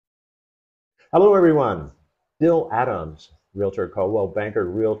Hello, everyone. Bill Adams, Realtor, Coldwell Banker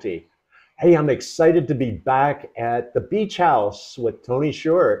Realty. Hey, I'm excited to be back at the beach house with Toni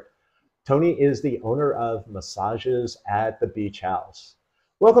Short. Toni is the owner of Massages at the Beach House.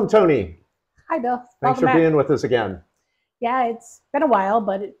 Welcome, Toni. Hi, Bill. Thanks Welcome for back. being with us again. Yeah, it's been a while,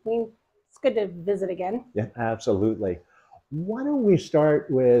 but it's good to visit again. Yeah, absolutely. Why don't we start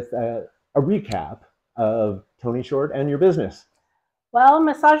with a recap of Toni Short and your business? Well,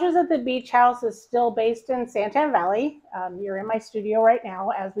 Massages at the Beach House is still based in Santan Valley. You're in my studio right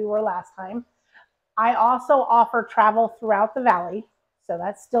now, as we were last time. I also offer travel throughout the valley, so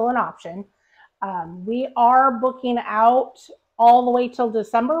that's still an option. We are booking out all the way till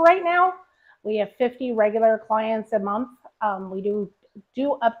December right now. We have 50 regular clients a month. We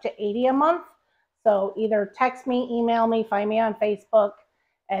do up to 80 a month. So either text me, email me, find me on Facebook,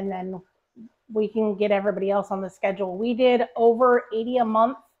 and then we can get everybody else on the schedule. We did over 80 a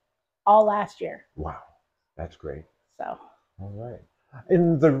month all last year. Wow, that's great. So, All right.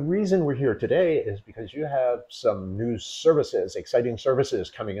 And the reason we're here today is because you have some new services, exciting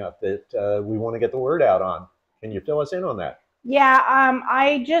services coming up that we want to get the word out on. Can you fill us in on that? yeah,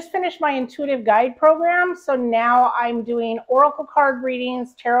 I just finished my intuitive guide program. So now I'm doing oracle card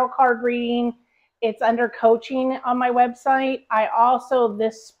readings, tarot card reading. It's under coaching on my website. I also,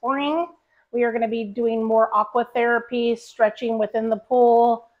 this spring, we are going to be doing more aqua therapy, stretching within the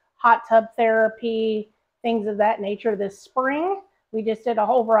pool, hot tub therapy, things of that nature this spring. We just did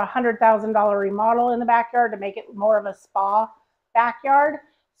over $100,000 remodel in the backyard to make it more of a spa backyard.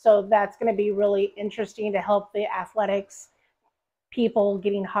 So that's going to be really interesting to help the athletics people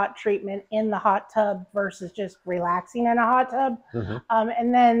getting hot treatment in the hot tub versus just relaxing in a hot tub.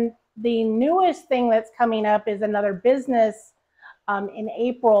 And then the newest thing that's coming up is another business in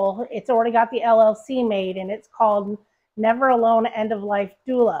April. It's already got the LLC made, and it's called Never Alone End of Life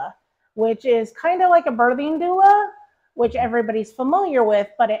Doula, which is kind of like a birthing doula, which everybody's familiar with,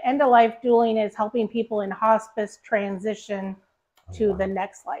 but an end of life dueling is helping people in hospice transition to the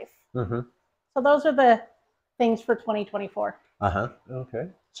next life. So those are the things for 2024. Okay.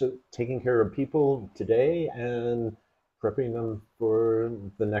 So taking care of people today and prepping them for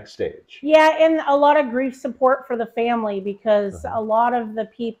the next stage. Yeah, and a lot of grief support for the family, because a lot of the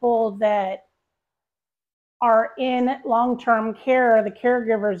people that are in long-term care, the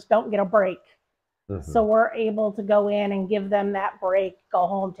caregivers don't get a break. So we're able to go in and give them that break, go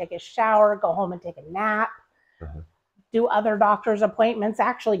home, take a shower, go home and take a nap, do other doctor's appointments,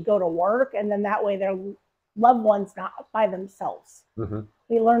 actually go to work, and then that way their loved ones not by themselves.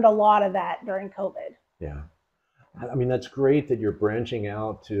 We learned a lot of that during COVID. Yeah. I mean, that's great that you're branching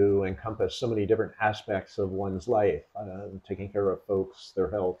out to encompass so many different aspects of one's life, taking care of folks,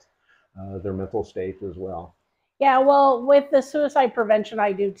 their health, their mental state as well. Yeah, well, with the suicide prevention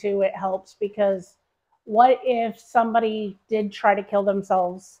I do too, it helps, because what if somebody did try to kill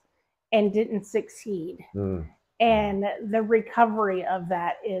themselves and didn't succeed? And the recovery of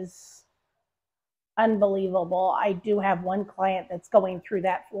that is unbelievable. I do have one client that's going through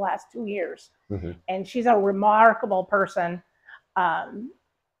that for the last 2 years, and she's a remarkable person.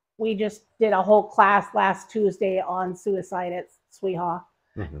 We just did a whole class last Tuesday on suicide at Sweehaw,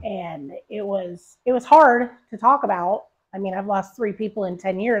 and it was hard to talk about. I mean, I've lost 3 people in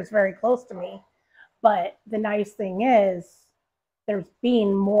 10 years, very close to me, but the nice thing is there's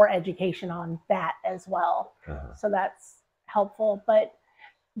being more education on that as well. So that's helpful. But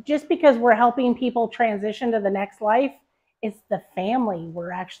just because we're helping people transition to the next life, it's the family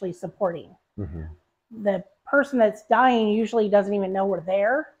we're actually supporting. The person that's dying usually doesn't even know we're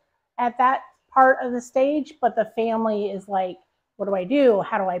there at that part of the stage, but the family is like, what do I do?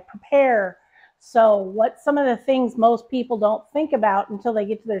 How do I prepare? So what some of the things most people don't think about until they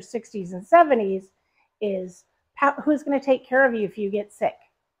get to their 60s and 70s is who's going to take care of you if you get sick?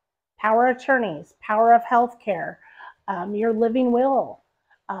 Power of attorneys, power of healthcare, your living will,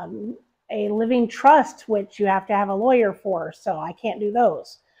 a living trust, which you have to have a lawyer for, so I can't do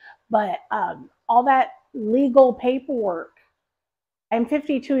those. But all that legal paperwork. I'm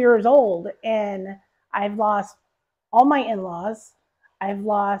 52 years old, and I've lost all my in-laws. I've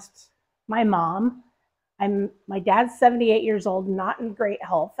lost my mom. My dad's 78 years old, not in great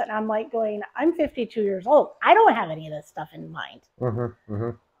health. And I'm like going, I'm 52 years old. I don't have any of this stuff in mind.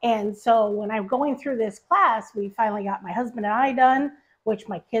 And so when I'm going through this class, we finally got my husband and I done, which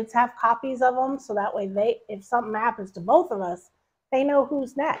my kids have copies of them. So that way if something happens to both of us, they know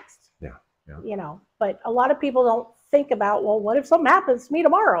who's next. You know, but a lot of people don't think about, well, what if something happens to me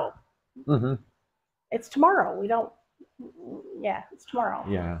tomorrow? It's tomorrow. We don't, it's tomorrow.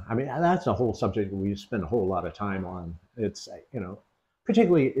 Yeah, I mean, that's a whole subject we spend a whole lot of time on. It's,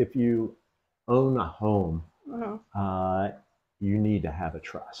 particularly if you own a home, Mm-hmm. you need to have a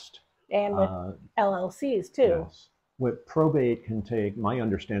trust. And with LLCs too. Yes. What probate can take, my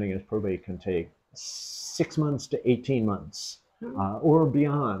understanding is probate can take 6 months to 18 months or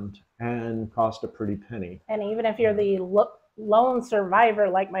beyond and cost a pretty penny. And even if you're the lone survivor,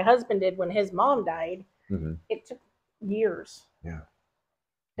 like my husband did when his mom died, it took years. Yeah.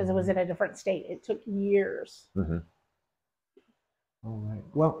 Because it was in a different state. It took years. All right.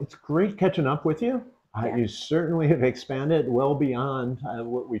 Well, it's great catching up with you. You certainly have expanded well beyond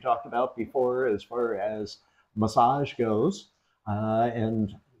what we talked about before as far as massage goes.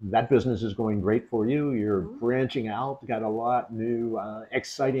 And that business is going great for you. You're branching out, got a lot new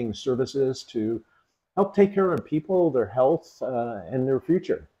exciting services to help take care of people, their health, and their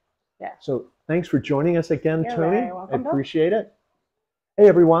future. Yeah. So thanks for joining us again, You're Toni. very welcome, I appreciate it. Hey,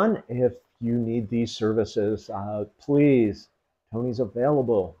 everyone, if you need these services, please, Toni's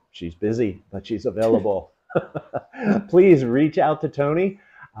available. She's busy, but she's available. Please reach out to Toni.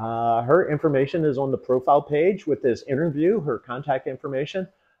 Her information is on the profile page with this interview, her contact information.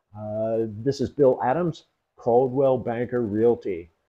 This is Bill Adams, Coldwell Banker Realty.